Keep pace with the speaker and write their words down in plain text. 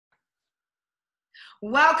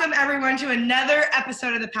Welcome, everyone, to another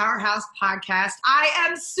episode of the Powerhouse Podcast. I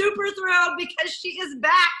am super thrilled because she is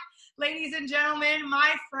back. Ladies and gentlemen,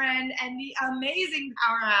 my friend and the amazing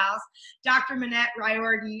powerhouse, Dr. Minette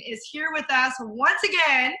Riordan, is here with us once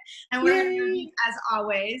again, and we're going to do these as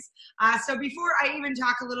always. So before I even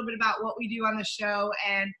talk a little bit about what we do on the show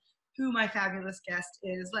and who my fabulous guest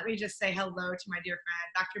is, let me just say hello to my dear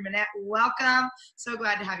friend, Dr. Minette. Welcome. So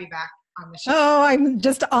glad to have you back on the show. Oh, I'm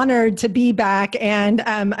just honored to be back. And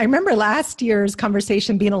I remember last year's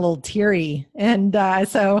conversation being a little teary. And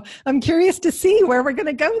so I'm curious to see where we're going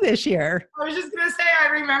to go this year. I was just going to say, I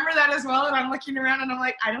remember that as well. And I'm looking around and I'm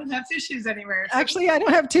like, I don't have tissues anywhere. So actually, I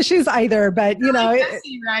don't have tissues either, but you know,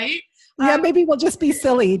 messy, right? Yeah, maybe we'll just be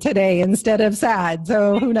silly today instead of sad.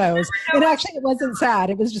 So who knows? And actually, it wasn't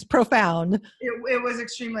sad. It was just profound. It was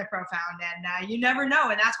extremely profound. And you never know.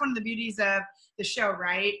 And that's one of the beauties of the show,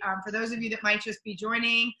 right? For those of you that might just be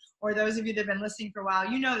joining, or those of you that have been listening for a while,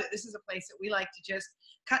 you know that this is a place that we like to just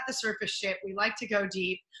cut the surface shit. We like to go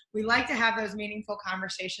deep. We like to have those meaningful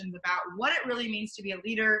conversations about what it really means to be a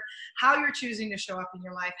leader, how you're choosing to show up in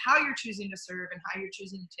your life, how you're choosing to serve, and how you're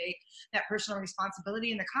choosing to take that personal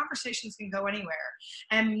responsibility. And the conversations can go anywhere.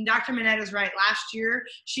 And Dr. Minette is right. Last year,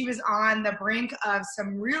 she was on the brink of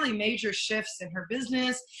some really major shifts in her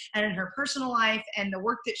business and in her personal life and the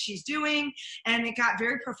work that she's doing. And it got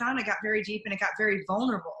very profound. It got very deep, and it got very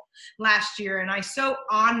vulnerable last year. And I so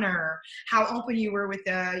honor how open you were with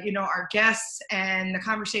our guests and the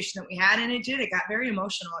conversation that we had. And it got very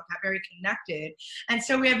emotional. It got very connected. And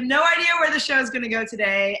so we have no idea where the show is going to go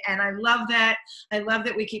today. And I love that. I love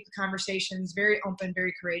that we keep the conversations very open,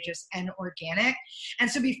 very courageous, and organic.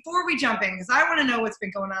 And so before we jump in, because I want to know what's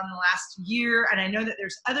been going on in the last year, and I know that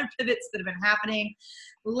there's other pivots that have been happening,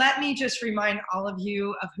 let me just remind all of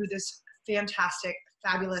you of who this fantastic,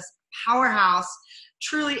 fabulous powerhouse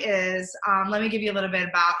truly is. Let me give you a little bit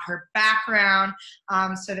about her background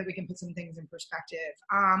so that we can put some things in perspective.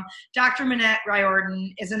 Dr. Minette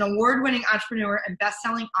Riordan is an award-winning entrepreneur and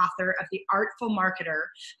best-selling author of The Artful Marketer,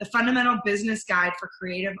 the fundamental business guide for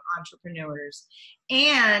creative entrepreneurs,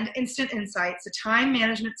 and Instant Insights, a time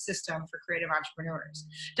management system for creative entrepreneurs.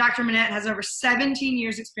 Dr. Minette has over 17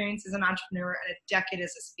 years experience as an entrepreneur and a decade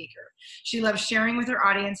as a speaker. She loves sharing with her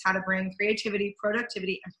audience how to bring creativity,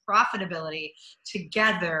 productivity, and profitability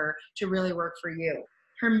together to really work for you.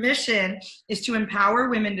 Her mission is to empower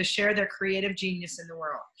women to share their creative genius in the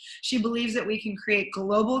world. She believes that we can create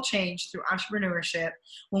global change through entrepreneurship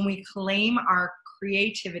when we claim our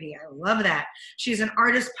creativity. I love that. She's an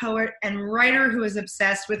artist, poet, and writer who is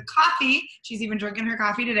obsessed with coffee. She's even drinking her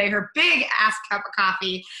coffee today, her big ass cup of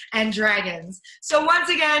coffee, and dragons. So once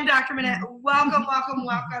again, Dr. Minette, welcome, welcome,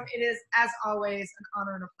 welcome. It is, as always, an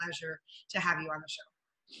honor and a pleasure to have you on the show.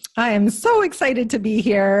 I am so excited to be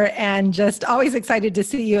here and just always excited to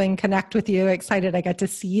see you and connect with you. Excited I got to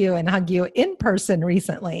see you and hug you in person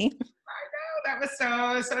recently. That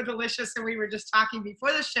was so delicious. And we were just talking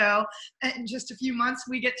before the show. In just a few months,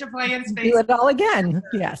 we get to play in space. Do it all again.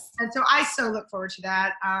 Yes. And so I so look forward to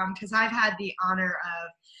that because I've had the honor of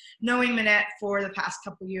knowing Minette for the past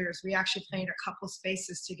couple of years. We actually played a couple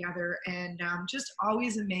spaces together, and just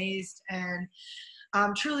always amazed and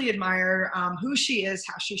truly admire who she is,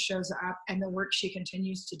 how she shows up, and the work she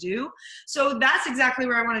continues to do. So that's exactly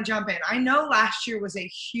where I want to jump in. I know last year was a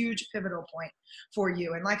huge pivotal point for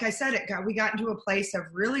you. And like I said, we got into a place of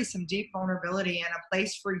really some deep vulnerability, and a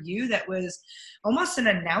place for you that was almost an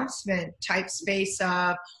announcement type space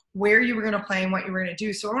of where you were going to play and what you were going to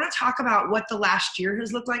do. So I want to talk about what the last year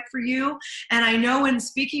has looked like for you. And I know in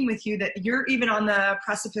speaking with you that you're even on the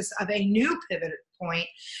precipice of a new pivot point.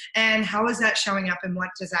 And how is that showing up, and what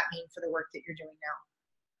does that mean for the work that you're doing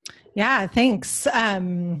now? Yeah, thanks.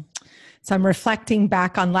 So I'm reflecting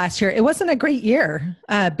back on last year. It wasn't a great year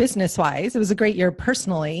business-wise. It was a great year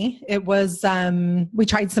personally. It was, we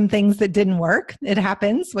tried some things that didn't work. It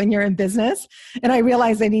happens when you're in business. And I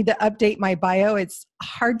realized I need to update my bio. It's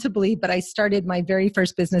hard to believe, but I started my very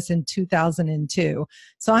first business in 2002.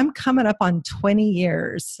 So I'm coming up on 20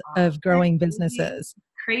 years of growing businesses.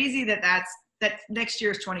 Crazy that next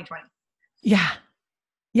year is 2020. Yeah.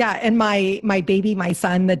 Yeah. And my baby, my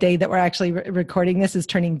son, the day that we're actually recording this, is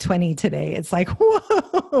turning 20 today. It's like,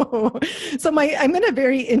 whoa. So I'm in a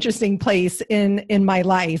very interesting place in my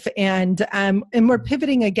life, and we're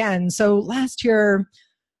pivoting again. So last year,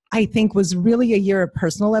 I think, was really a year of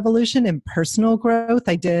personal evolution and personal growth.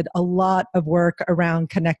 I did a lot of work around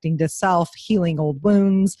connecting to self, healing old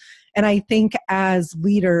wounds. And I think as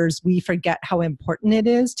leaders, we forget how important it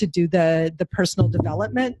is to do the personal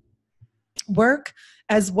development work,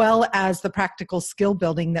 as well as the practical skill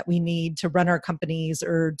building that we need to run our companies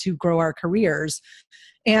or to grow our careers.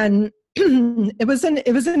 And it was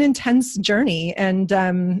an intense journey, and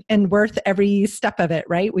worth every step of it,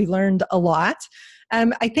 right? We learned a lot.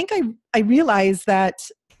 I think I realized that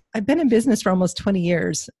I've been in business for almost 20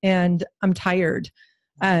 years, and I'm tired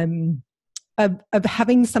of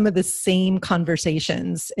having some of the same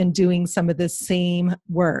conversations and doing some of the same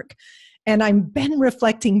work. And I've been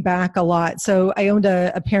reflecting back a lot. So I owned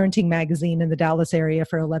a parenting magazine in the Dallas area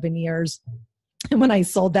for 11 years. And when I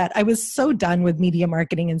sold that, I was so done with media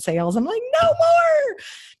marketing and sales. I'm like, no more.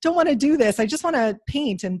 Don't want to do this. I just want to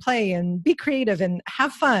paint and play and be creative and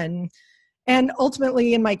have fun. And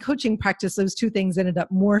ultimately, in my coaching practice, those two things ended up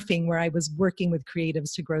morphing, where I was working with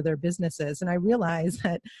creatives to grow their businesses. And I realized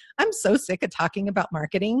that I'm so sick of talking about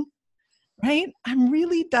marketing, right? I'm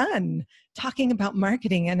really done talking about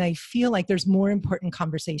marketing. And I feel like there's more important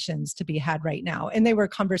conversations to be had right now. And they were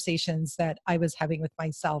conversations that I was having with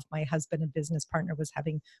myself, my husband and business partner was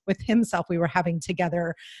having with himself. We were having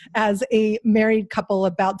together as a married couple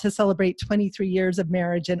about to celebrate 23 years of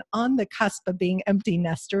marriage and on the cusp of being empty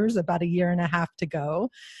nesters, about a year and a half to go.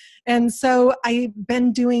 And so I've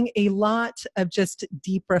been doing a lot of just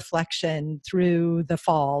deep reflection through the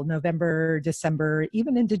fall, November, December,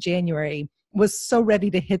 even into January. Was so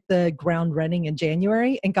ready to hit the ground running in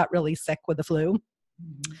January and got really sick with the flu.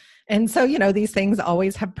 Mm-hmm. And so, these things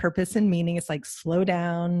always have purpose and meaning. It's like, slow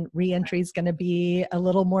down, re-entry is going to be a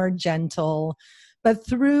little more gentle. But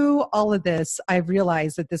through all of this, I've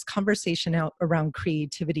realized that this conversation around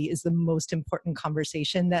creativity is the most important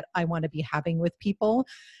conversation that I want to be having with people.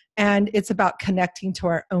 And it's about connecting to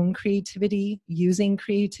our own creativity, using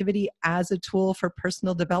creativity as a tool for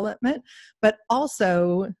personal development, but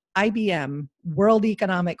also IBM, World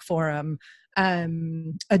Economic Forum,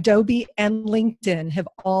 Adobe, and LinkedIn have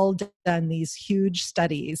all done these huge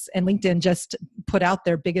studies. And LinkedIn just put out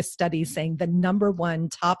their biggest study saying the number one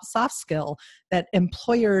top soft skill that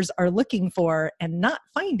employers are looking for and not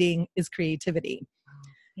finding is creativity.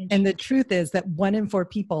 And the truth is that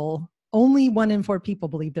only 1 in 4 people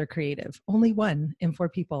believe they're creative. Only 1 in 4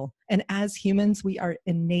 people. And as humans, we are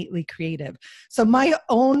innately creative. So my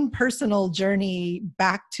own personal journey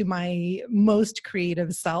back to my most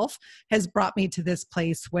creative self has brought me to this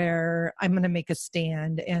place where I'm going to make a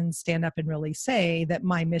stand up and really say that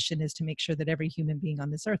my mission is to make sure that every human being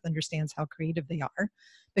on this earth understands how creative they are.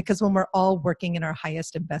 Because when we're all working in our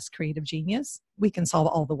highest and best creative genius, we can solve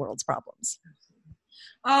all the world's problems.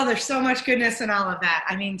 Oh, there's so much goodness in all of that.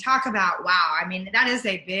 I mean, talk about, wow. I mean, that is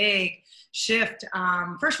a big shift.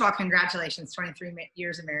 First of all, congratulations, 23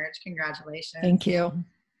 years of marriage. Congratulations. Thank you.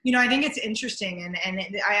 I think it's interesting, and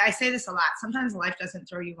I say this a lot. Sometimes life doesn't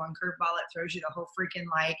throw you one curveball; it throws you the whole freaking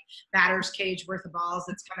batter's cage worth of balls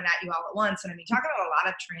that's coming at you all at once. And I mean, talk about a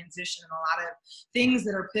lot of transition and a lot of things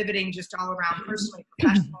that are pivoting just all around, personally,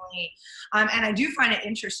 professionally. And I do find it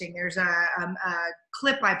interesting. There's a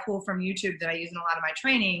clip I pull from YouTube that I use in a lot of my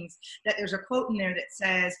trainings. That there's a quote in there that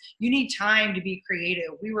says, "You need time to be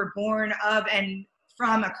creative. We were born of and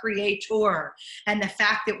from a creator," and the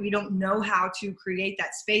fact that we don't know how to create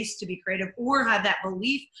that space to be creative or have that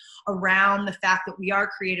belief around the fact that we are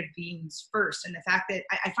creative beings first. And the fact that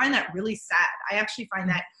I find that really sad. I actually find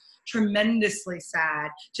that tremendously sad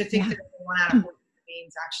to think that one out of 4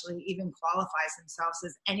 beings actually even qualifies themselves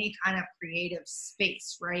as any kind of creative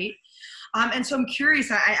space, right? And so I'm curious,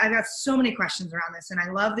 I've got so many questions around this, and I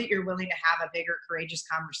love that you're willing to have a bigger, courageous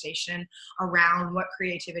conversation around what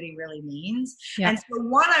creativity really means. Yeah. And so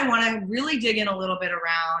one, I want to really dig in a little bit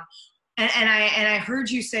around, and I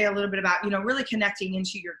heard you say a little bit about, really connecting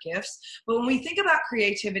into your gifts. But when we think about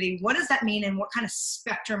creativity, what does that mean, and what kind of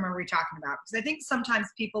spectrum are we talking about? Because I think sometimes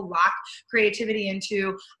people lock creativity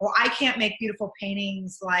into, well, I can't make beautiful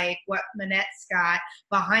paintings like what Minette's got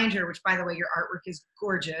behind her, which, by the way, your artwork is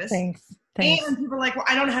gorgeous. Thanks. And people are like, well,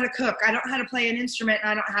 I don't know how to cook. I don't know how to play an instrument.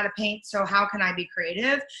 And I don't know how to paint. So how can I be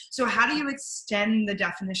creative? So how do you extend the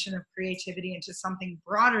definition of creativity into something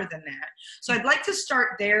broader than that? So I'd like to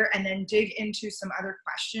start there and then dig into some other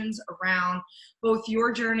questions around both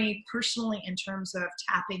your journey personally in terms of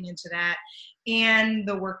tapping into that and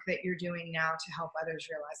the work that you're doing now to help others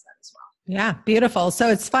realize that as well. Yeah, beautiful. So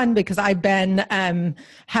it's fun because I've been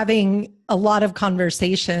having a lot of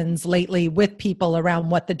conversations lately with people around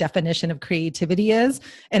what the definition of creativity is.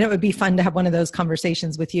 And it would be fun to have one of those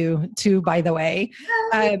conversations with you too, by the way.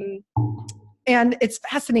 And it's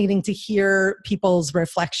fascinating to hear people's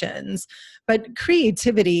reflections. But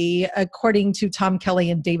creativity, according to Tom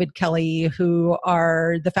Kelly and David Kelly, who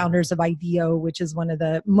are the founders of IDEO, which is one of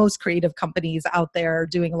the most creative companies out there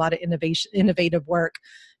doing a lot of innovative work,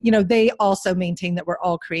 they also maintain that we're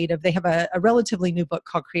all creative. They have a relatively new book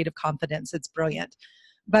called Creative Confidence. It's brilliant.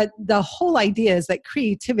 But the whole idea is that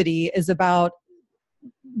creativity is about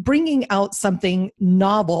bringing out something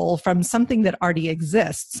novel from something that already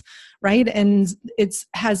exists, right? And it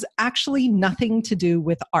has actually nothing to do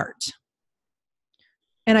with art.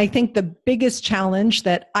 And I think the biggest challenge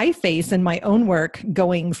that I face in my own work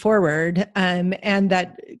going forward, and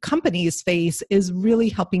that companies face, is really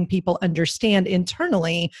helping people understand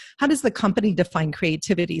internally, how does the company define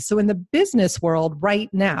creativity? So in the business world right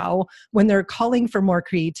now, when they're calling for more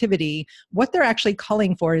creativity, what they're actually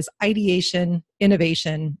calling for is ideation,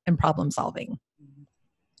 innovation, and problem solving.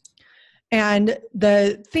 And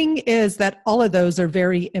the thing is that all of those are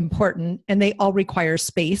very important, and they all require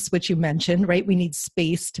space, which you mentioned, right? We need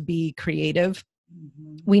space to be creative.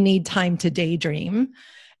 We need time to daydream.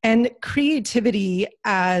 And creativity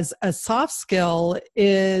as a soft skill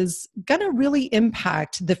is going to really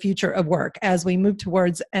impact the future of work as we move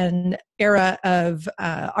towards an era of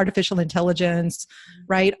artificial intelligence,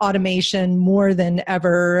 right? Automation more than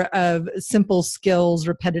ever, of simple skills,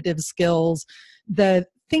 repetitive skills. The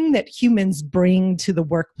thing that humans bring to the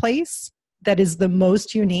workplace that is the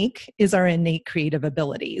most unique is our innate creative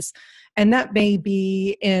abilities. And that may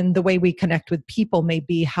be in the way we connect with people, may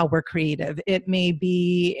be how we're creative. It may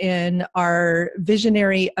be in our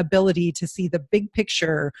visionary ability to see the big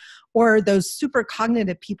picture, or those super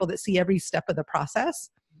cognitive people that see every step of the process.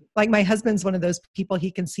 Like my husband's one of those people,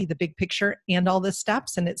 he can see the big picture and all the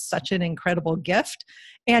steps, and it's such an incredible gift.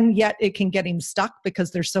 And yet it can get him stuck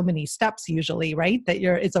because there's so many steps usually, right? That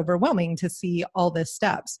it's overwhelming to see all the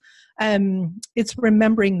steps. It's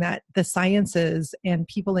remembering that the sciences and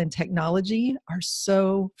people in technology are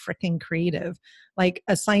so freaking creative. Like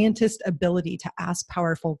a scientist's ability to ask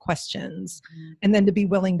powerful questions and then to be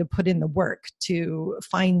willing to put in the work to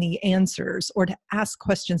find the answers, or to ask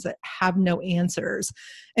questions that have no answers.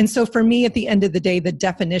 And so for me, at the end of the day, the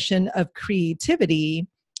definition of creativity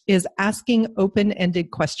is asking open-ended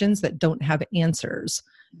questions that don't have answers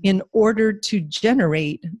in order to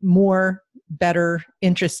generate more, better,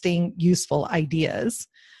 interesting, useful ideas,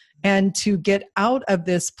 and to get out of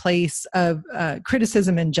this place of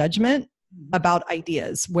criticism and judgment about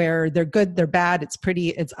ideas, where they're good, they're bad, it's pretty,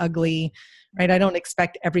 it's ugly, right? I don't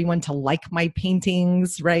expect everyone to like my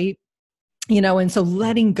paintings, right? And so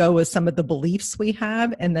letting go of some of the beliefs we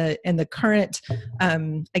have, and the current,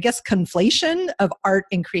 I guess, conflation of art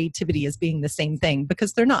and creativity as being the same thing,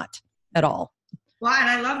 because they're not at all. Well, and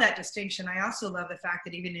I love that distinction. I also love the fact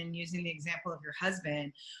that even in using the example of your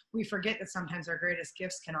husband, we forget that sometimes our greatest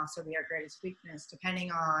gifts can also be our greatest weakness,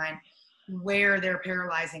 depending on where they're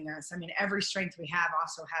paralyzing us. I mean, every strength we have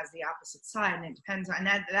also has the opposite side, and it depends on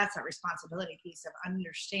that's that responsibility piece of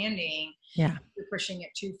understanding. Yeah, you're pushing it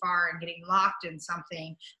too far and getting locked in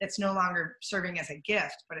something that's no longer serving as a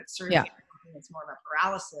gift, but it's serving as something that's more of a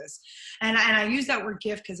paralysis. And I use that word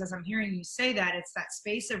gift because as I'm hearing you say that, it's that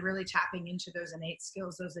space of really tapping into those innate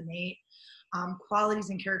skills, those innate qualities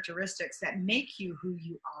and characteristics that make you who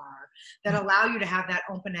you are, that allow you to have that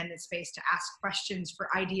open-ended space to ask questions for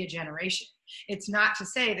idea generation. It's not to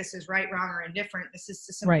say this is right, wrong, or indifferent. This is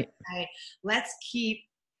to simply say, let's keep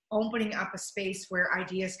opening up a space where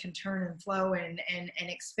ideas can turn and flow and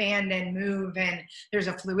expand and move, and there's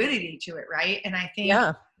a fluidity to it, right? And I think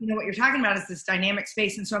what you're talking about is this dynamic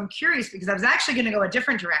space. And so I'm curious, because I was actually going to go a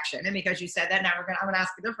different direction, and because you said that, now I'm going to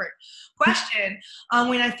ask a different question.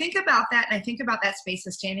 When I think about that, and I think about that space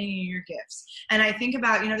of standing in your gifts, and I think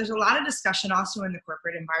about, there's a lot of discussion also in the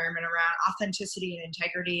corporate environment around authenticity and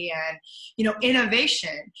integrity and,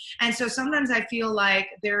 innovation. And so sometimes I feel like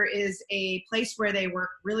there is a place where they work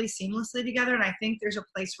really seamlessly together, and I think there's a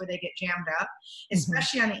place where they get jammed up,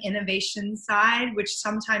 especially on the innovation side, which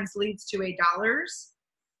sometimes leads to dollars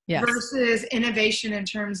versus innovation in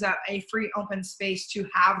terms of a free open space to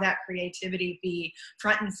have that creativity be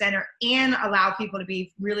front and center and allow people to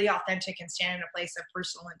be really authentic and stand in a place of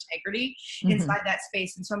personal integrity inside that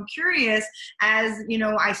space. And so I'm curious, as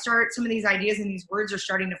I start, some of these ideas and these words are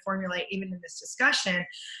starting to formulate even in this discussion,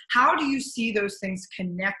 how do you see those things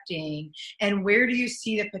connecting, and where do you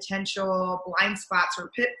see the potential blind spots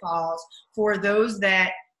or pitfalls for those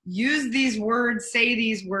that use these words, say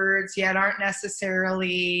these words, yet aren't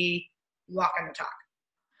necessarily walking the talk?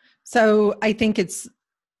 So I think it's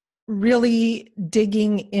really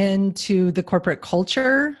digging into the corporate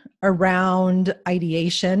culture around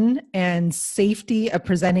ideation and safety of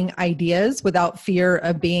presenting ideas without fear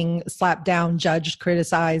of being slapped down, judged,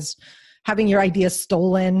 criticized, having your ideas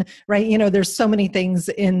stolen, right? There's so many things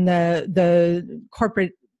in the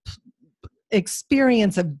corporate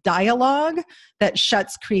experience of dialogue that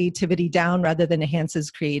shuts creativity down rather than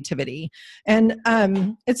enhances creativity. And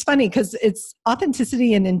it's funny because it's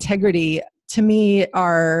authenticity and integrity to me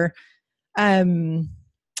are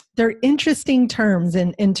they're interesting terms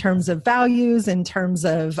in terms of values, in terms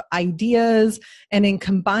of ideas, and in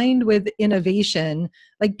combined with innovation,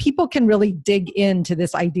 like people can really dig into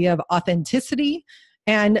this idea of authenticity.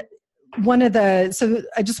 And so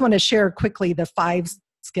I just want to share quickly the 5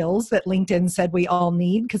 skills that LinkedIn said we all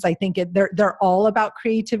need, because I think they're all about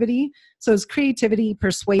creativity. So it's creativity,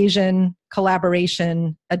 persuasion,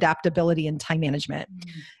 collaboration, adaptability, and time management.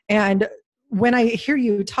 And when I hear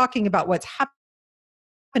you talking about what's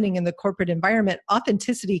happening in the corporate environment,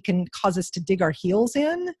 authenticity can cause us to dig our heels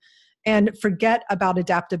in and forget about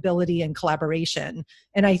adaptability and collaboration.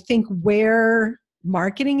 And I think where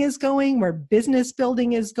marketing is going, where business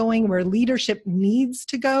building is going, where leadership needs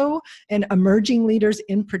to go, and emerging leaders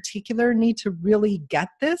in particular need to really get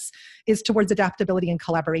this, is towards adaptability and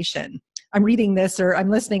collaboration. I'm reading this, or I'm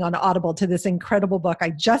listening on Audible to this incredible book.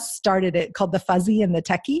 I just started it, called The Fuzzy and the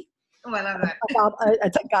Techie. Oh, I love that.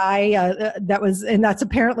 It's a guy and that's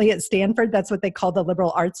apparently at Stanford. That's what they call the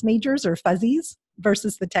liberal arts majors, or fuzzies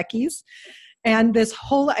versus the techies. And this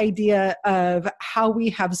whole idea of how we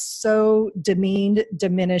have so demeaned,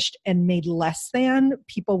 diminished, and made less than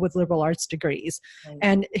people with liberal arts degrees. Right.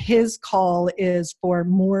 And his call is for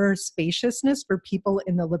more spaciousness for people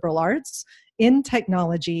in the liberal arts, in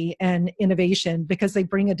technology and innovation, because they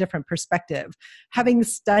bring a different perspective. Having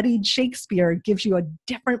studied Shakespeare gives you a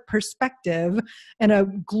different perspective and a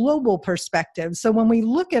global perspective. So when we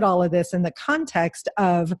look at all of this in the context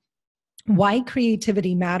of why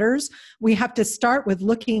creativity matters, we have to start with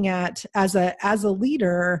looking at, as a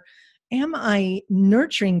leader, am I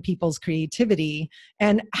nurturing people's creativity?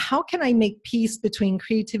 And how can I make peace between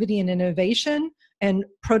creativity and innovation and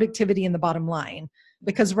productivity in the bottom line?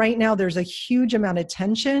 Because right now there's a huge amount of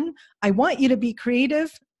tension. I want you to be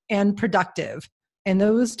creative and productive. And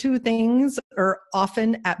those two things are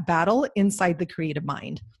often at battle inside the creative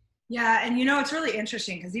mind. Yeah. And it's really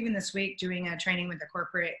interesting because even this week doing a training with a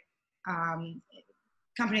corporate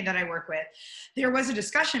company that I work with, there was a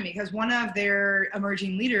discussion because one of their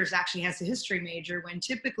emerging leaders actually has a history major, when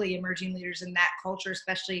typically emerging leaders in that culture,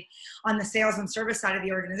 especially on the sales and service side of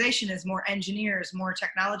the organization, is more engineers, more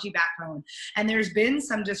technology background. And there's been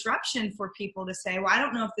some disruption for people to say, well, I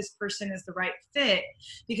don't know if this person is the right fit,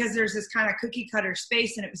 because there's this kind of cookie cutter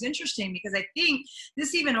space. And it was interesting because I think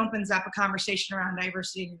this even opens up a conversation around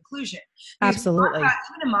diversity and inclusion. Absolutely. Even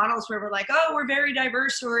in models where we're like, oh, we're very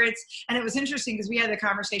diverse, and it was interesting because we had the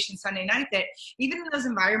conversation Sunday night that even in those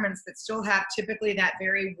environments that still have typically that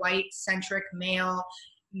very white-centric male,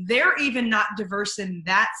 they're even not diverse in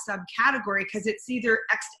that subcategory, because it's either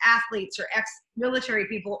ex-athletes or ex-military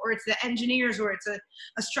people, or it's the engineers, or it's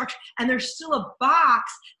a structure. And there's still a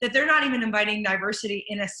box that they're not even inviting diversity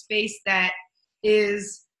in a space that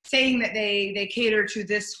is saying that they cater to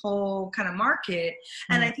this whole kind of market.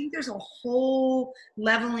 And I think there's a whole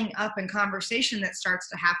leveling up in conversation that starts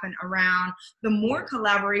to happen around the more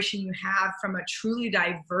collaboration you have from a truly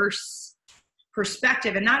diverse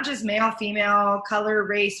perspective, and not just male, female, color,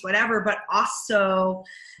 race, whatever, but also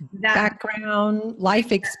that background,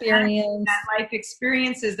 life experience, that life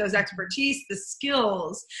experiences, those expertise, the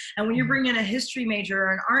skills. And when you bring in a history major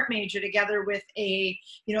or an art major together with a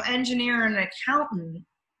engineer and an accountant,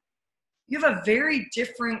 you have a very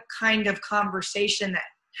different kind of conversation that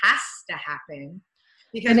has to happen.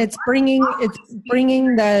 And it's bringing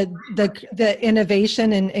the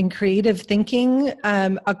innovation and creative thinking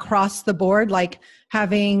across the board. Like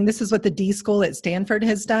this is what the D School at Stanford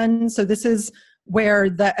has done. So this is where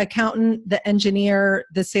the accountant, the engineer,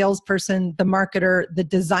 the salesperson, the marketer, the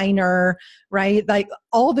designer, right? Like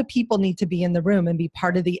all the people need to be in the room and be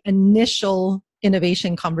part of the initial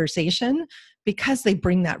innovation conversation, because they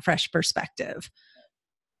bring that fresh perspective.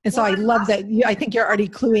 And so I love that. I think you're already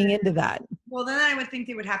cluing into that. Well, then I would think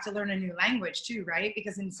they would have to learn a new language too, right?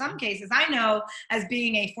 Because in some cases, I know as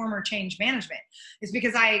being a former change management, it's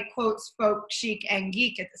because I, quote, spoke chic and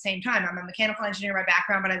geek at the same time. I'm a mechanical engineer by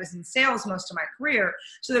background, but I was in sales most of my career.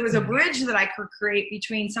 So there was a bridge that I could create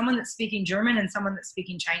between someone that's speaking German and someone that's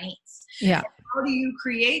speaking Chinese. Yeah. And how do you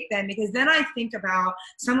create them? Because then I think about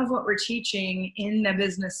some of what we're teaching in the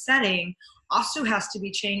business setting also has to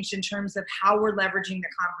be changed in terms of how we're leveraging the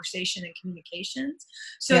conversation and communications,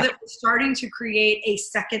 so that we're starting to create a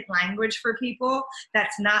second language for people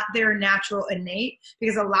that's not their natural innate.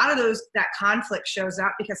 Because a lot of that conflict shows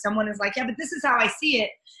up because someone is like, yeah, but this is how I see it.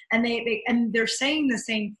 And they're saying the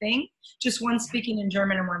same thing, just one speaking in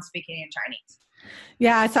German and one speaking in Chinese.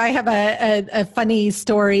 Yeah, so I have a funny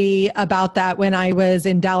story about that. When I was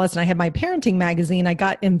in Dallas and I had my parenting magazine, I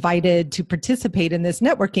got invited to participate in this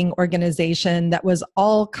networking organization that was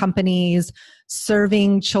all companies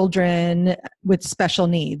serving children with special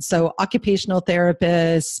needs. So occupational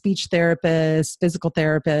therapists, speech therapists, physical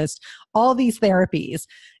therapists, all these therapies.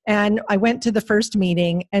 And I went to the first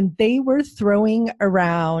meeting and they were throwing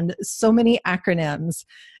around so many acronyms.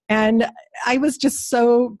 And I was just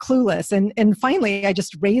so clueless. And finally, I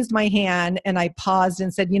just raised my hand and I paused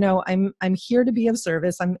and said, I'm here to be of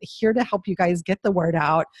service. I'm here to help you guys get the word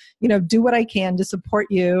out, do what I can to support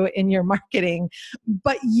you in your marketing.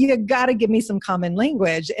 But you got to give me some common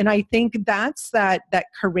language. And I think that's that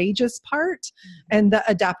courageous part and the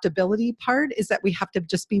adaptability part is that we have to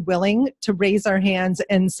just be willing to raise our hands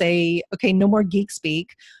and say, okay, no more geek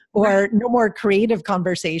speak. Or no more creative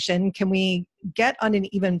conversation. Can we get on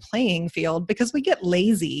an even playing field? Because we get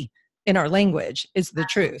lazy in our language, is the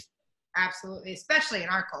truth. Absolutely, especially in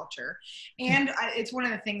our culture. And it's one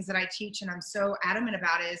of the things that I teach and I'm so adamant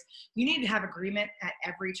about is you need to have agreement at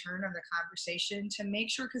every turn of the conversation to make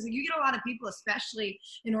sure, because you get a lot of people, especially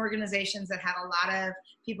in organizations that have a lot of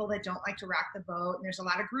people that don't like to rock the boat and there's a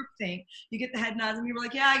lot of groupthink. You get the head nods and you're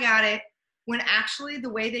like, yeah, I got it. When actually the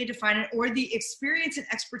way they define it or the experience and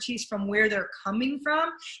expertise from where they're coming from,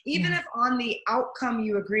 even if on the outcome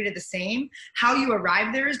you agree to the same, how you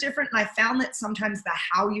arrive there is different. And I found that sometimes the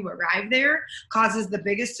how you arrive there causes the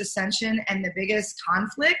biggest dissension and the biggest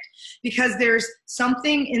conflict because there's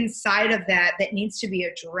something inside of that that needs to be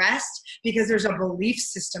addressed because there's a belief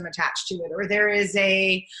system attached to it, or there is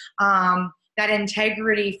a that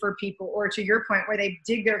integrity for people, or to your point where they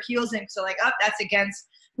dig their heels in. So like, oh, that's against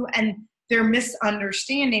who, and they're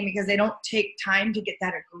misunderstanding because they don't take time to get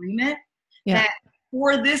that agreement that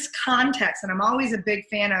for this context, and I'm always a big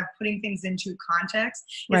fan of putting things into context.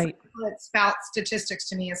 Right. That spout statistics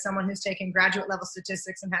to me as someone who's taken graduate level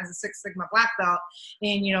statistics and has a Six Sigma black belt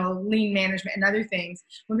in, lean management and other things.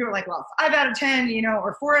 When people are like, well, 5 out of 10,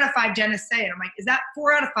 or 4 out of 5 dentists say it. I'm like, is that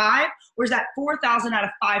 4 out of 5 or is that 4,000 out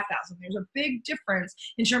of 5,000? There's a big difference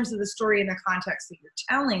in terms of the story and the context that you're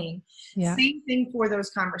telling. Yeah. Same thing for those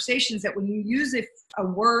conversations that when you use a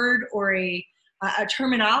word or a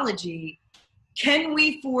terminology, can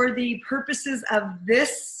we, for the purposes of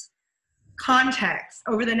this context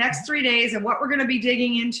over the next 3 days and what we're going to be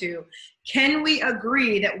digging into, can we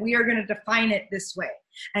agree that we are going to define it this way?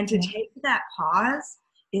 And to take that pause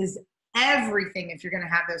is everything if you're going to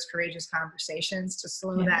have those courageous conversations to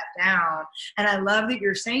slow that down. And I love that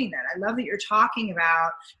you're saying that. I love that you're talking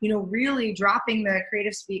about, really dropping the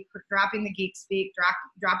creative speak, dropping the geek speak,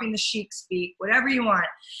 dropping the chic speak, whatever you want,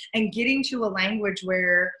 and getting to a language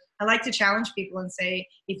where I like to challenge people and say,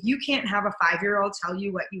 if you can't have a 5-year-old tell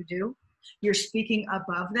you what you do, you're speaking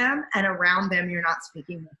above them, and around them, you're not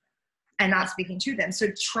speaking with them and not speaking to them. So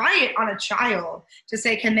try it on a child to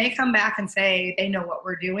say, can they come back and say they know what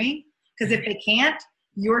we're doing? Because if they can't,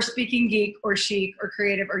 you're speaking geek or chic or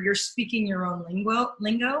creative, or you're speaking your own lingo,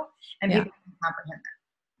 and people can comprehend that.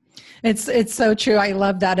 It's so true. I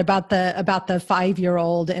love that about the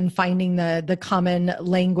 5-year-old and finding the common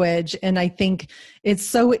language. And I think it's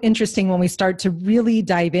so interesting when we start to really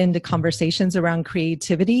dive into conversations around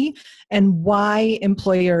creativity and why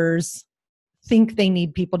employers think they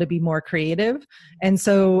need people to be more creative. And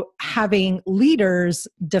so having leaders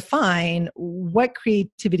define what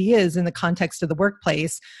creativity is in the context of the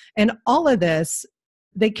workplace and all of this,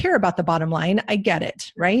 they care about the bottom line. I get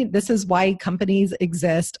it, right? This is why companies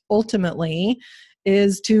exist ultimately,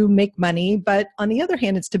 is to make money. But on the other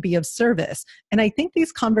hand, it's to be of service. And I think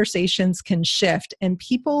these conversations can shift and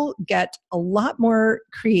people get a lot more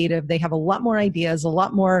creative. They have a lot more ideas, a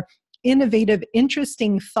lot more innovative,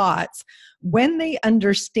 interesting thoughts when they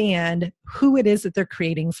understand who it is that they're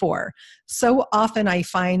creating for. So often I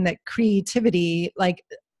find that creativity, like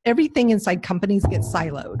everything inside companies gets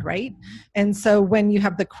siloed, right? And so when you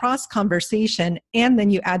have the cross conversation and then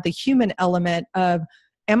you add the human element of,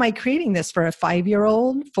 am I creating this for a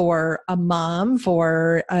 5-year-old, for a mom,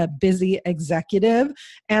 for a busy executive?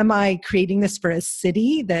 Am I creating this for a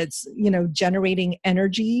city that's, generating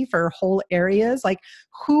energy for whole areas? Like,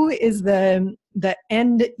 who is the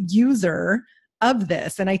end user of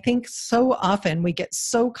this? And I think so often we get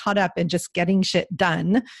so caught up in just getting shit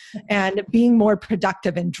done and being more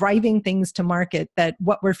productive and driving things to market that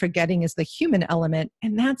what we're forgetting is the human element.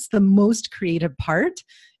 And that's the most creative part,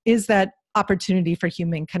 is that opportunity for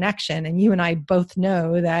human connection. And you and I both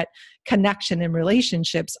know that connection and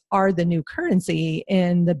relationships are the new currency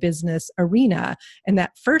in the business arena. And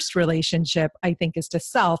that first relationship, I think, is to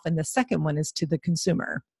self, and the second one is to the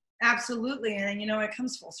consumer. Absolutely. And it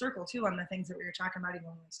comes full circle too on the things that we were talking about even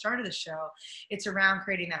when we started the show. It's around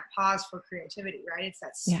creating that pause for creativity, right? It's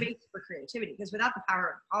that space for creativity, because without the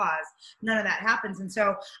power of pause, none of that happens. And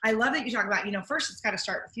so I love that you talk about, first it's got to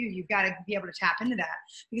start with you. You've got to be able to tap into that,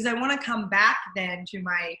 because I want to come back then to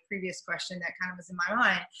my previous question that kind of was in my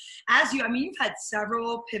mind. You've had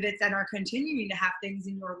several pivots and are continuing to have things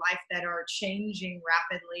in your life that are changing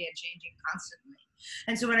rapidly and changing constantly.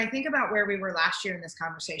 And so when I think about where we were last year in this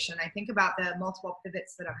conversation, I think about the multiple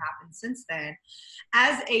pivots that have happened since then.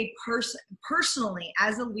 As a person, personally,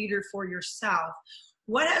 as a leader for yourself,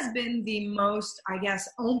 what has been the most,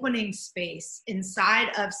 opening space inside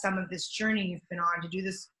of some of this journey you've been on to do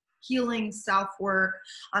this healing self-work,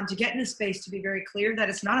 to get in a space to be very clear that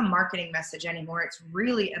it's not a marketing message anymore. It's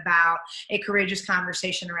really about a courageous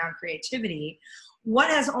conversation around creativity.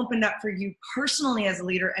 What has opened up for you personally as a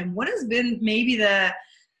leader, and what has been maybe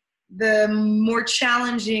the more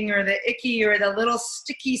challenging or the icky or the little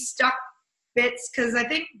sticky stuck bits? Because I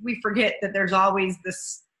think we forget that there's always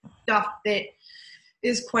this stuff that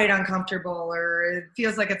is quite uncomfortable or it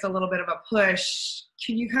feels like it's a little bit of a push.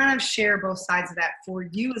 Can you kind of share both sides of that for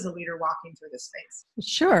you as a leader walking through this space?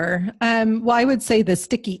 Sure. Well, I would say the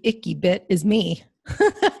sticky, icky bit is me.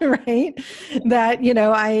 Right? That,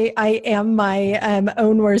 I am my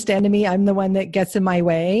own worst enemy. I'm the one that gets in my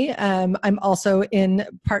way. I'm also in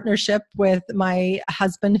partnership with my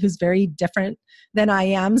husband, who's very different than I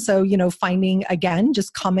am. So, finding, again,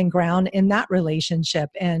 just common ground in that relationship.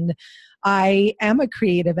 And I am a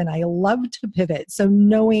creative and I love to pivot. So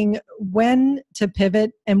knowing when to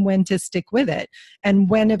pivot and when to stick with it, and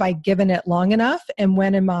when have I given it long enough, and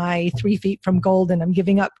when am I 3 feet from gold and I'm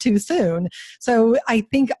giving up too soon. So I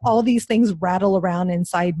think all these things rattle around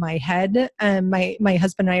inside my head. And my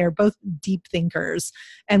husband and I are both deep thinkers,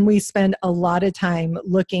 and we spend a lot of time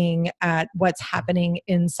looking at what's happening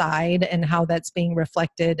inside and how that's being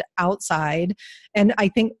reflected outside. And I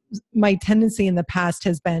think my tendency in the past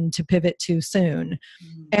has been to pivot too soon,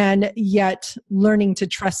 and yet learning to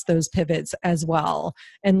trust those pivots as well,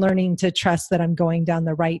 and learning to trust that I'm going down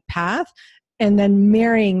the right path, and then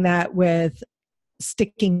marrying that with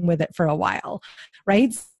sticking with it for a while,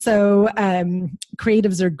 right? So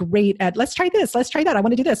creatives are great at, let's try this, let's try that. I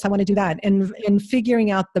want to do this, I want to do that. And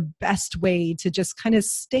figuring out the best way to just kind of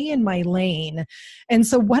stay in my lane. And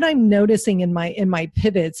so what I'm noticing in my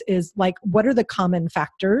pivots is like, what are the common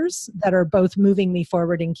factors that are both moving me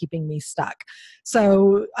forward and keeping me stuck?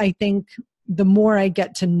 So I think the more I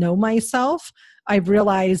get to know myself, I've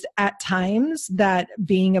realized at times that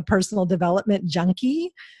being a personal development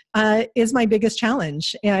junkie is my biggest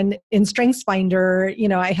challenge. And in StrengthsFinder,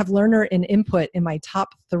 I have learner and input in my top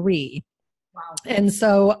 3. Wow. And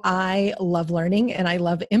so I love learning and I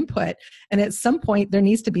love input. And at some point there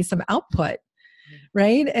needs to be some output,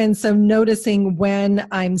 right? And so noticing when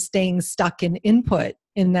I'm staying stuck in input,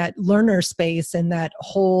 in that learner space, and that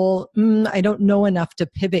whole, I don't know enough to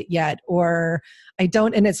pivot yet, or I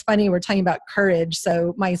don't. And it's funny, we're talking about courage.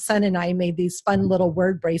 So my son and I made these fun little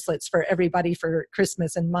word bracelets for everybody for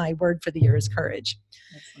Christmas. And my word for the year is courage.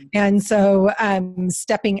 And so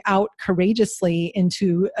stepping out courageously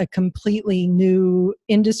into a completely new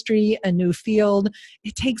industry, a new field,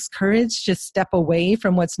 it takes courage to step away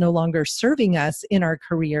from what's no longer serving us in our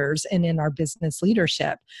careers and in our business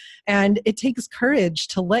leadership. And it takes courage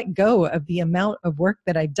to let go of the amount of work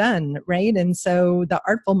that I've done, right? And so The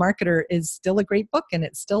Artful Marketer is still a great book, and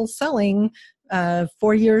it's still selling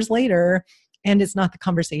 4 years later, and it's not the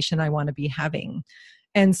conversation I want to be having.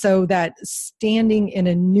 And so that standing in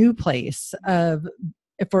a new place of,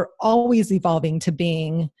 if we're always evolving to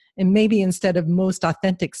being, and maybe instead of most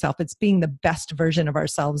authentic self, it's being the best version of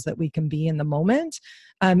ourselves that we can be in the moment.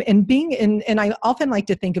 And being in, and I often like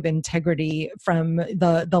to think of integrity from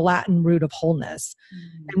the Latin root of wholeness.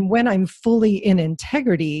 And when I'm fully in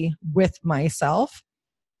integrity with myself,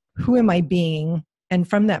 who am I being? And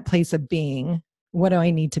from that place of being, what do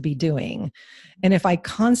I need to be doing? And if I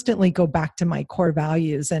constantly go back to my core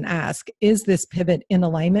values and ask, is this pivot in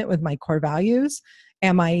alignment with my core values?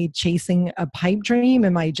 Am I chasing a pipe dream?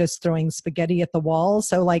 Am I just throwing spaghetti at the wall?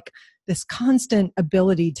 So like this constant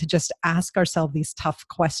ability to just ask ourselves these tough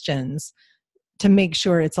questions to make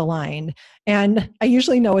sure it's aligned. And I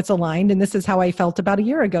usually know it's aligned. And this is how I felt about a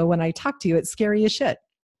year ago when I talked to you. It's scary as shit.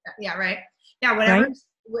 Yeah, right. Yeah, whatever. Right?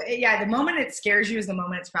 Yeah, the moment it scares you is the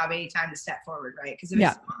moment it's probably time to step forward, right? Because if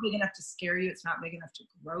it's not big enough to scare you, it's not big enough to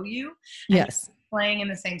grow you. And yes. Playing in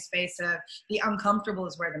the same space of the uncomfortable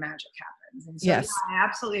is where the magic happens. happens. And so Yes. yeah, I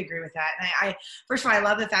absolutely agree with that. And I first of all, I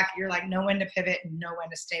love the fact that you're like, know when to pivot and know when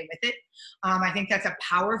to stay with it. I think that's a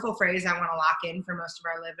powerful phrase I want to lock in for most of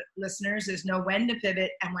our listeners, is know when to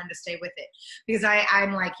pivot and when to stay with it. Because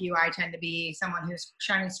I'm like you, I tend to be someone who's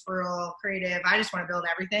shiny squirrel, creative. I just want to build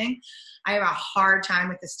everything. I have a hard time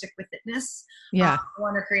with the stick with itness. Yeah. I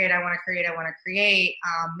want to create.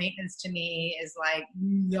 Maintenance to me is like,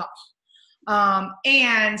 no.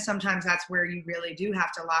 And sometimes that's where you really do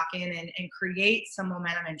have to lock in and create some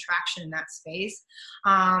momentum and traction in that space.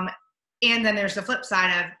 And then there's the flip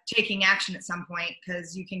side of taking action at some point,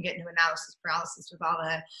 because you can get into analysis paralysis with all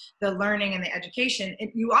the learning and the education.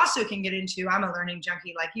 And you also can get into, I'm a learning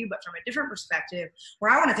junkie like you, but from a different perspective,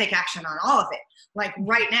 where I want to take action on all of it. Like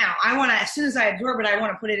right now, I want to, as soon as I absorb it, I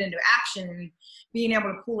want to put it into action and being able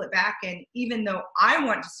to pull it back. And even though I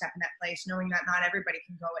want to step in that place, knowing that not everybody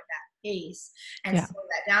can go at that pace, and slow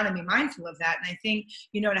that down and be mindful of that. And I think,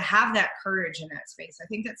 to have that courage in that space, I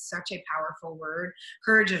think that's such a powerful word.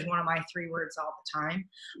 Courage is one of my 3 words all the time,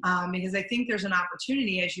 because I think there's an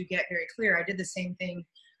opportunity as you get very clear. I did the same thing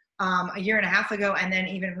a year and a half ago, and then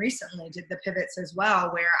even recently did the pivots as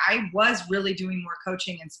well, where I was really doing more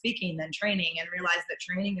coaching and speaking than training, and realized that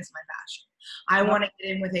training is my passion. I want to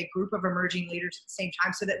get in with a group of emerging leaders at the same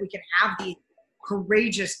time so that we can have these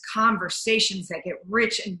courageous conversations that get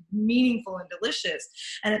rich and meaningful and delicious.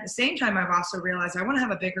 And at the same time, I've also realized I want to have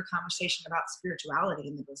a bigger conversation about spirituality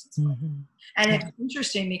in the business. Mm-hmm. And it's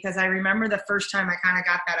interesting because I remember the first time I kind of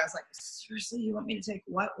got that, I was like, seriously, you want me to take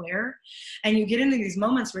what, where? And you get into these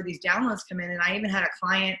moments where these downloads come in. And I even had a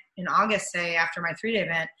client in August say, after my 3-day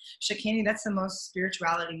event, she's like, Candy, that's the most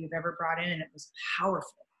spirituality you've ever brought in. And it was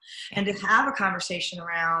powerful. And to have a conversation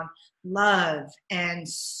around love and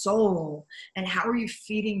soul, and how are you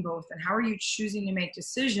feeding both, and how are you choosing to make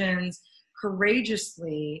decisions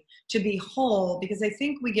courageously to be whole, because I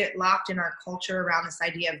think we get locked in our culture around this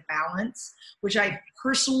idea of balance, which I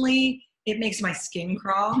personally, it makes my skin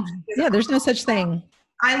crawl. Yeah, there's no such thing.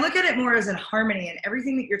 I look at it more as in harmony, and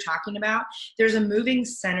everything that you're talking about, there's a moving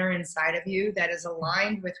center inside of you that is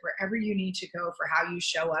aligned with wherever you need to go for how you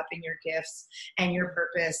show up in your gifts and your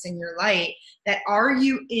purpose and your light. That are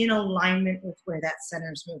you in alignment with where that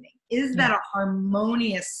center is moving? Is that a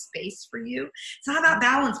harmonious space for you? It's not about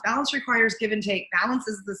balance. Balance requires give and take. Balance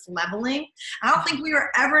is this leveling. I don't think we were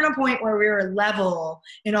ever in a point where we were level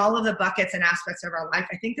in all of the buckets and aspects of our life.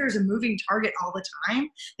 I think there's a moving target all the time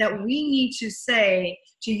that we need to say,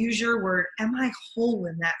 to use your word, am I whole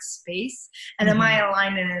in that space? And am I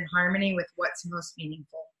aligned and in harmony with what's most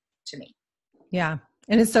meaningful to me? Yeah.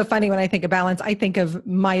 And it's so funny when I think of balance, I think of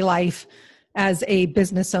my life as a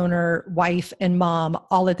business owner, wife, and mom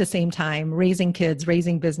all at the same time, raising kids,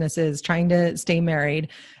 raising businesses, trying to stay married,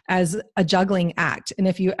 as a juggling act. And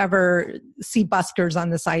if you ever see buskers on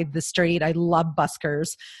the side of the street, I love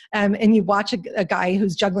buskers, and you watch a guy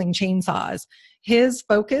who's juggling chainsaws, his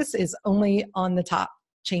focus is only on the top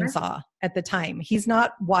chainsaw at the time. He's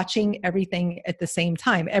not watching everything at the same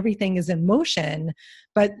time. Everything is in motion,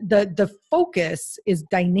 but the focus is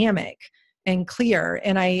dynamic and clear.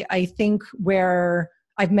 And I think where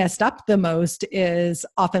I've messed up the most is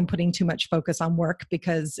often putting too much focus on work,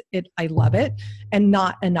 because I love it, and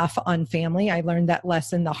not enough on family. I learned that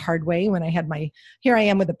lesson the hard way when I had here I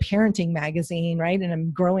am with a parenting magazine, right? And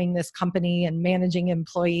I'm growing this company and managing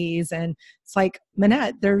employees. And it's like,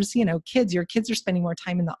 Minette, there's, kids, your kids are spending more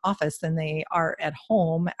time in the office than they are at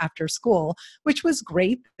home after school, which was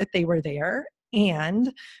great that they were there.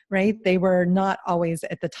 And they were not always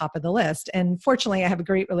at the top of the list. And fortunately, I have a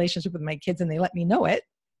great relationship with my kids, and they let me know it.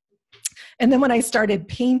 And then when I started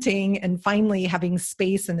painting and finally having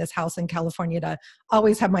space in this house in California to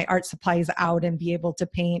always have my art supplies out and be able to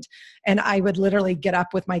paint, and I would literally get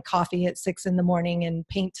up with my coffee at 6 a.m. and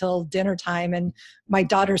paint till dinner time. And my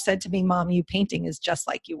daughter said to me, Mom, you painting is just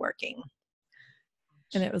like you working.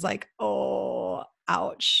 And it was like, oh,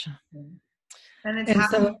 ouch. And it's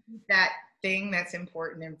how you keep that thing that's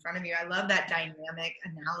important in front of you. I love that dynamic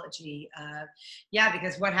analogy of,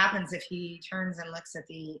 because what happens if he turns and looks at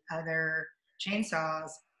the other chainsaws?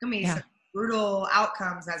 It can be some brutal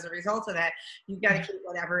outcomes as a result of that. You've got to keep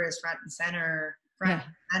whatever is front and center,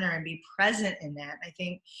 and be present in that. I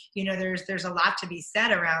think, there's a lot to be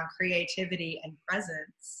said around creativity and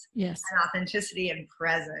presence. Yes. And authenticity and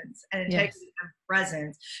presence and integrity and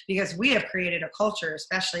presence, because we have created a culture,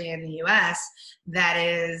 especially in the US, that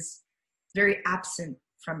is very absent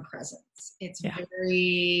from presence. It's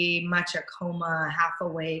very much a coma, half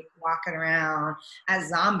awake, walking around as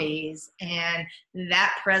zombies. And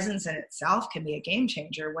that presence in itself can be a game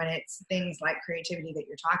changer when it's things like creativity that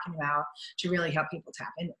you're talking about to really help people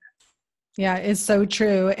tap into that. Yeah, it's so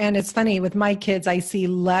true. And it's funny with my kids, I see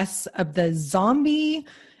less of the zombie.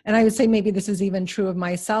 And I would say maybe this is even true of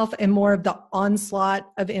myself, and more of the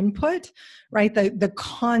onslaught of input, right? The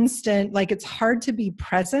constant, like it's hard to be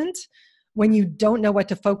present when you don't know what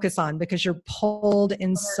to focus on because you're pulled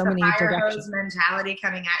in so There's many a fire directions. hose mentality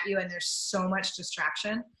coming at you, and there's so much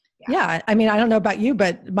distraction. Yeah. I mean, I don't know about you,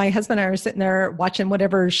 but my husband and I are sitting there watching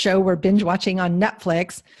whatever show we're binge watching on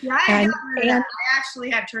Netflix. Yeah, I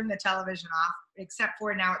actually have turned the television off, except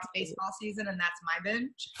for now it's baseball season, and that's my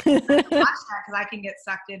binge. I watch that because I can get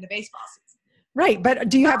sucked into baseball season. Right. But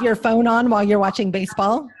do you have your phone on while you're watching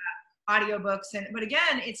baseball? Audiobooks, but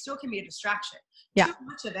again, it still can be a distraction. Yeah. Too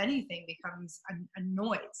much of anything becomes a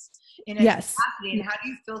noise in yes. capacity. And how do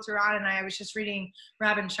you filter out? And I was just reading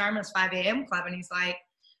Robin Sharma's 5 a.m. Club, and he's like,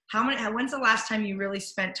 when's the last time you really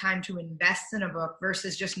spent time to invest in a book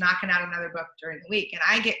versus just knocking out another book during the week? And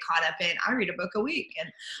I get caught up in, I read a book a week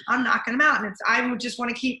and I'm knocking them out. And I would just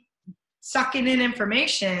want to keep sucking in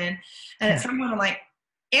information. And at some point I'm like,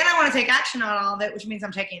 and I want to take action on all of it, which means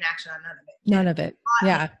I'm taking action on none of it. None of it.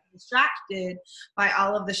 Yeah. Distracted by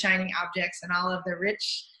all of the shining objects and all of the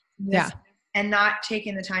richness, and not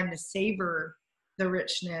taking the time to savor the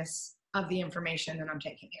richness of the information that I'm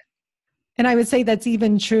taking in. And I would say that's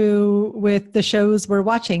even true with the shows we're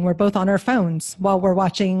watching. We're both on our phones while we're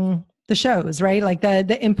watching the shows, right? Like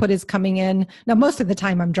the input is coming in. Now, most of the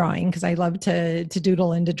time I'm drawing because I love to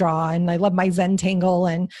doodle and to draw, and I love my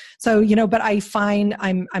Zentangle. And so, but I find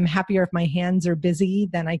I'm happier if my hands are busy,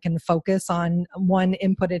 then I can focus on one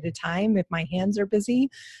input at a time if my hands are busy.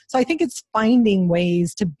 So I think it's finding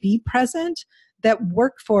ways to be present that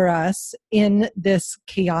work for us in this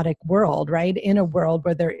chaotic world, right? In a world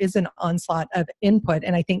where there is an onslaught of input.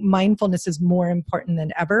 And I think mindfulness is more important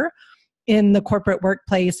than ever in the corporate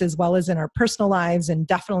workplace, as well as in our personal lives, and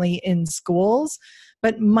definitely in schools.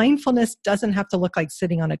 But mindfulness doesn't have to look like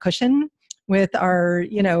sitting on a cushion with our,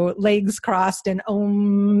 legs crossed and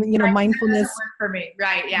mindfulness. It doesn't work for me.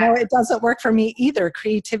 Right. Yeah. No, it doesn't work for me either.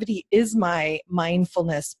 Creativity is my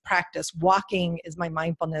mindfulness practice. Walking is my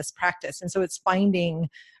mindfulness practice. And so it's finding,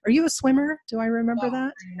 are you a swimmer? Do I remember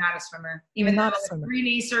that? I'm not a swimmer. Even though with 3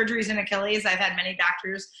 knee surgeries and Achilles, I've had many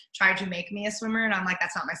doctors try to make me a swimmer. And I'm like,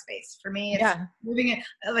 that's not my space. For me, it's moving it.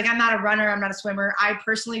 Like, I'm not a runner. I'm not a swimmer. I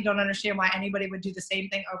personally don't understand why anybody would do the same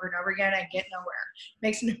thing over and over again and get nowhere.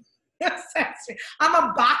 Makes no sense. I'm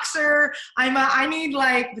a boxer.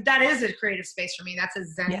 But that is a creative space for me. That's a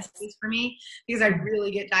zen space for me because I really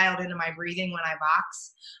get dialed into my breathing when I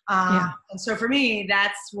box. And so for me,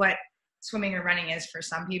 that's what swimming or running is for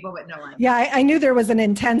some people, but no one. Yeah, I knew there was an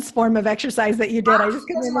intense form of exercise that you did. I just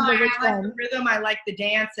couldn't remember which one. I like the rhythm, I like the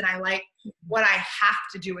dance, and I like what I have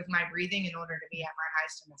to do with my breathing in order to be at my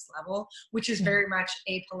highest in this level, which is very much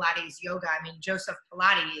a Pilates yoga. I mean, Joseph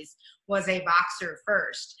Pilates was a boxer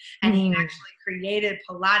first, and he actually created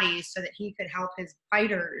Pilates so that he could help his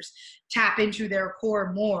fighters tap into their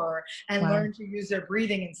core more and learn to use their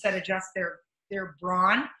breathing instead of just their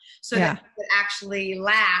brawn, so that it could actually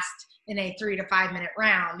last in a 3 to 5 minute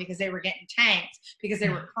round, because they were getting tanked because they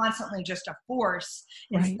were constantly just a force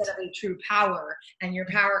instead of a true power, and your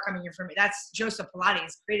power coming in from it. That's Joseph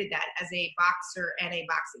Pilates created that as a boxer and a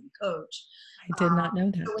boxing coach. I did not know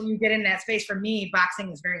that. So when you get in that space, for me,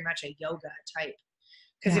 boxing is very much a yoga type,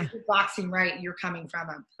 because if you're boxing right, you're coming from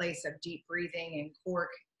a place of deep breathing and core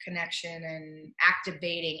connection and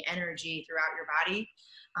activating energy throughout your body.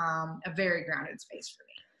 A very grounded space for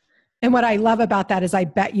me. And what I love about that is I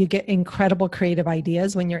bet you get incredible creative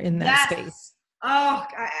ideas when you're in that space. Oh,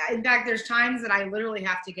 in fact, there's times that I literally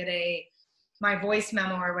have to get my voice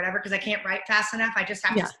memo or whatever, because I can't write fast enough. I just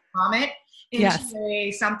have to vomit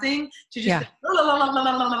into something to just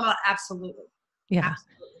absolutely. Yeah.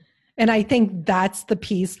 Absolutely. And I think that's the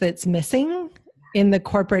piece that's missing in the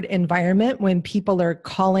corporate environment when people are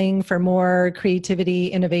calling for more creativity,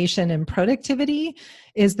 innovation, and productivity,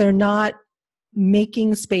 is they're not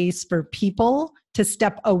making space for people to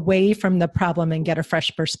step away from the problem and get a fresh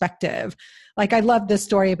perspective. Like, I love this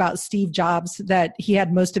story about Steve Jobs, that he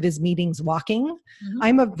had most of his meetings walking. Mm-hmm.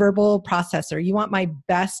 I'm a verbal processor. You want my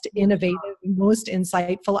best, innovative, most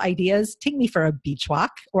insightful ideas? Take me for a beach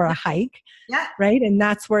walk or a hike, right? And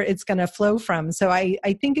that's where it's going to flow from. So I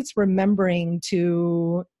think it's remembering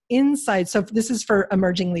to inside. So this is for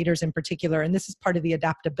emerging leaders in particular, and this is part of the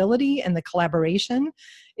adaptability and the collaboration,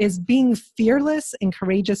 is being fearless and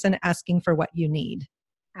courageous and asking for what you need.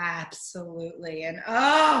 Absolutely. And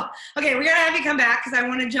okay, we gotta have you come back because I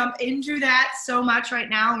want to jump into that so much right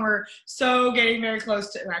now. And we're so getting very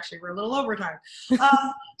close to, actually, we're a little over time.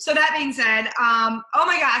 So that being said, oh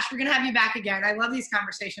my gosh, we're gonna have you back again. I love these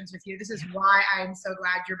conversations with you. This is why I'm so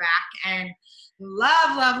glad you're back, and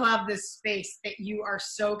love this space that you are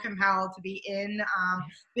so compelled to be in,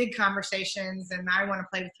 big conversations. And I want to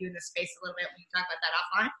play with you in this space a little bit. We can talk about that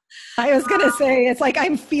offline. I was going to say, it's like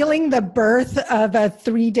I'm feeling the birth of a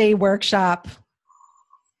 3-day workshop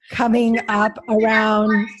coming up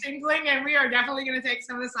around. Tingling, and we are definitely going to take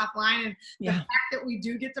some of this offline. And the fact that we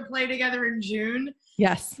do get to play together in June,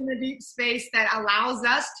 yes, in a deep space that allows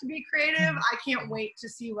us to be creative, I can't wait to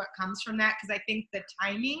see what comes from that, because I think the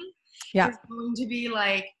timing is going to be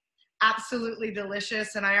like absolutely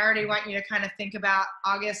delicious. And I already want you to kind of think about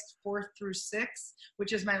August 4th through 6th,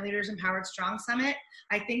 which is my Leaders Empowered Strong Summit.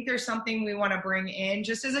 I think there's something we want to bring in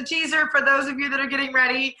just as a teaser for those of you that are getting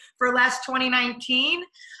ready for Less 2019.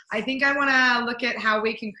 I think I want to look at how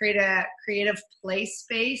we can create a creative play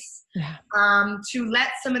space to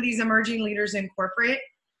let some of these emerging leaders incorporate.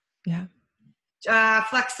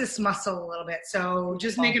 Flex this muscle a little bit. So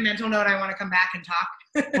just make a mental note. I want to come back and talk.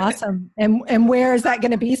 Awesome. And where is that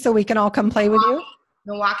going to be so we can all come play with you?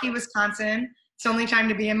 Milwaukee, Wisconsin. It's the only time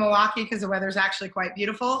to be in Milwaukee because the weather's actually quite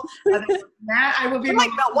beautiful. Other than that, I will be like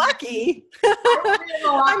Milwaukee.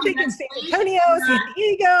 I'm thinking San Antonio, San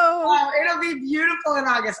Diego. Oh, it'll be beautiful in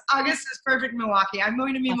August. August is perfect Milwaukee. I'm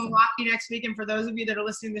going to be in Milwaukee next week. And for those of you that are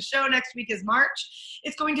listening to the show, next week is March.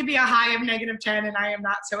 It's going to be a high of -10. And I am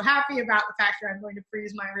not so happy about the fact that I'm going to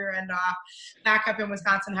freeze my rear end off back up in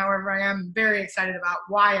Wisconsin. However, I am very excited about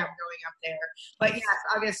why I'm going up there. But yes,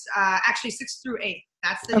 August, actually 6th through 8th.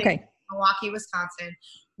 That's the day. Milwaukee, Wisconsin.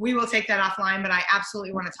 We will take that offline, but I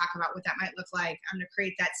absolutely want to talk about what that might look like. I'm going to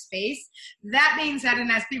create that space. That being said,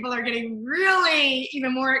 and as people are getting really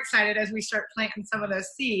even more excited as we start planting some of those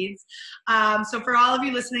seeds. So for all of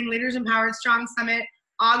you listening, Leaders Empowered Strong Summit,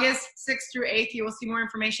 August 6th through 8th, you will see more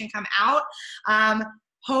information come out.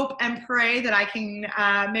 Hope and pray that I can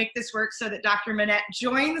make this work so that Dr. Minette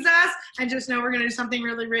joins us, and just know we're going to do something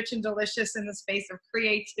really rich and delicious in the space of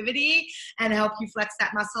creativity and help you flex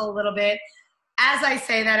that muscle a little bit. As I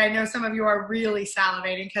say that, I know some of you are really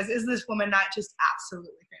salivating because is this woman not just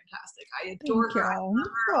absolutely fantastic? I adore her. I love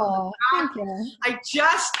her. Thank you. I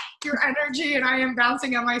just, your energy, and I am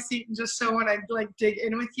bouncing on my seat and just so want to like dig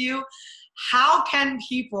in with you. How can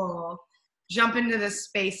people jump into this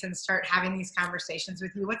space and start having these conversations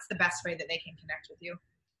with you? What's the best way that they can connect with you?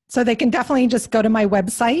 So they can definitely just go to my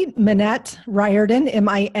website, Minette Riordan,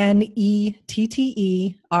 MINETTERIORD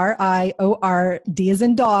as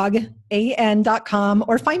in dog, AN.com,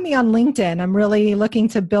 or find me on LinkedIn. I'm really looking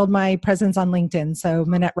to build my presence on LinkedIn. So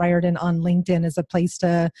Minette Riordan on LinkedIn is a place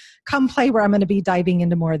to come play where I'm going to be diving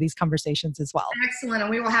into more of these conversations as well. Excellent.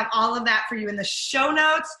 And we will have all of that for you in the show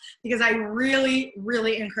notes, because I really,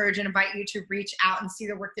 really encourage and invite you to reach out and see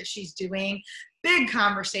the work that she's doing. Big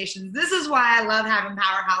conversations. This is why I love having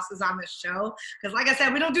powerhouses on this show. Because like I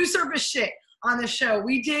said, we don't do surface shit on the show.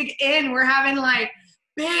 We dig in. We're having like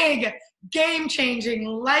big, game-changing,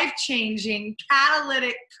 life-changing,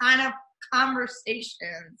 catalytic kind of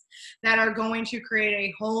conversations that are going to create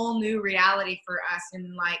a whole new reality for us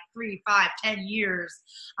in like 3, 5, 10 years.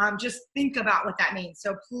 Just think about what that means.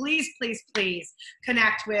 So please, please, please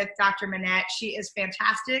connect with Dr. Minette. She is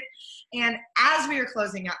fantastic. And as we are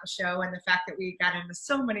closing out the show and the fact that we got into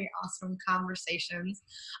so many awesome conversations,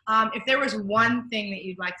 if there was one thing that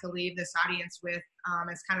you'd like to leave this audience with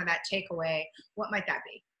as kind of that takeaway, what might that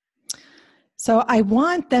be? So I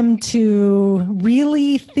want them to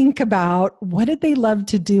really think about what did they love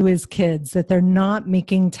to do as kids that they're not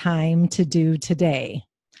making time to do today.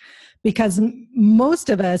 Because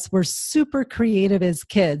most of us were super creative as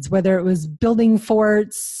kids, whether it was building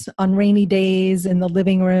forts on rainy days in the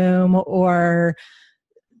living room or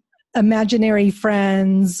imaginary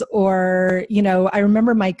friends, or, you know, I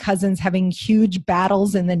remember my cousins having huge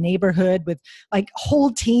battles in the neighborhood with like whole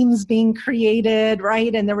teams being created,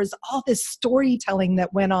 right? And there was all this storytelling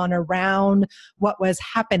that went on around what was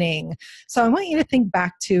happening. So I want you to think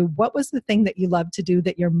back to what was the thing that you loved to do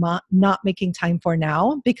that you're not making time for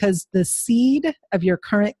now, because the seed of your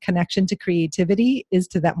current connection to creativity is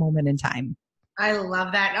to that moment in time. I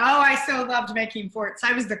love that. Oh, I so loved making forts.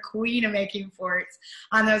 I was the queen of making forts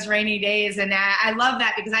on those rainy days. And I love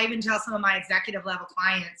that because I even tell some of my executive level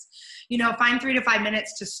clients, you know, find 3 to 5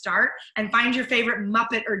 minutes to start and find your favorite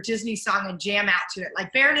Muppet or Disney song and jam out to it,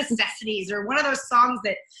 like Bare Necessities or one of those songs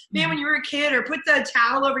that, man, when you were a kid, or put the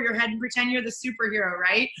towel over your head and pretend you're the superhero,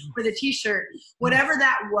 right? Or the t-shirt, whatever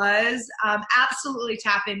that was, absolutely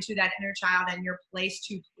tap into that inner child and your place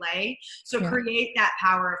to play. So create that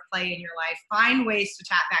power of play in your life. Find ways to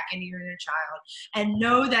tap back into your inner child and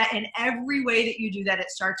know that in every way that you do that, it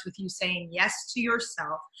starts with you saying yes to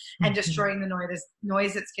yourself and destroying the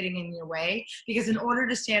noise that's getting in your way. Because in order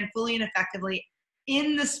to stand fully and effectively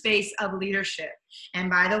in the space of leadership, and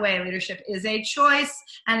by the way, leadership is a choice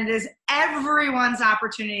and it is everyone's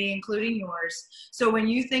opportunity, including yours. So when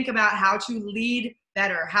you think about how to lead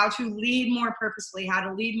better, how to lead more purposefully, how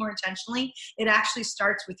to lead more intentionally, it actually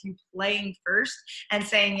starts with you playing first and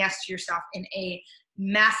saying yes to yourself in a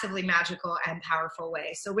massively magical and powerful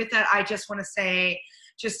way. So with that, I just want to say,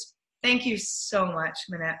 just thank you so much,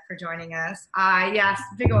 Minette, for joining us. Yes,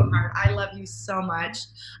 big old heart. I love you so much.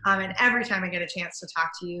 And every time I get a chance to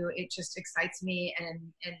talk to you, it just excites me and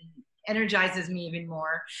energizes me even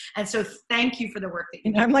more. And so thank you for the work that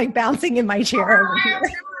you do. I'm like bouncing in my chair over here.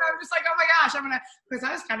 I'm just like, oh my gosh, because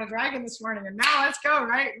I was kind of dragging this morning, and now let's go,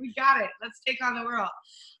 right? We got it. Let's take on the world.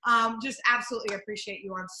 Just absolutely appreciate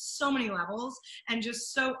you on so many levels, and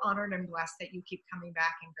just so honored and blessed that you keep coming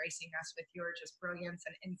back and gracing us with your just brilliance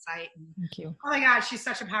and insight. And, thank you. Oh my gosh, she's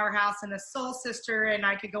such a powerhouse and a soul sister, and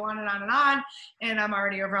I could go on and on and on, and I'm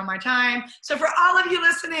already over on my time. So for all of you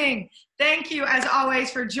listening, thank you as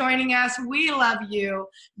always for joining us. We love you.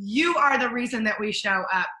 You are the reason that we show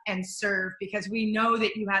up and serve, because we know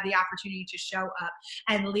that you have the opportunity to show up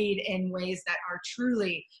and lead in ways that are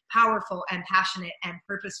truly powerful and passionate and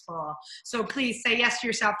purposeful. So please say yes to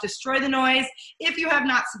yourself. Destroy the noise. If you have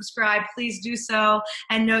not subscribed, please do so,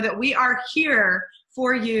 and know that we are here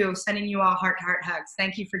for you, sending you all heart-to-heart hugs.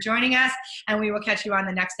 Thank you for joining us, and we will catch you on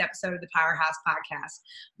the next episode of the Powerhouse Podcast.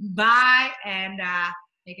 Bye, and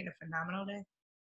make it a phenomenal day.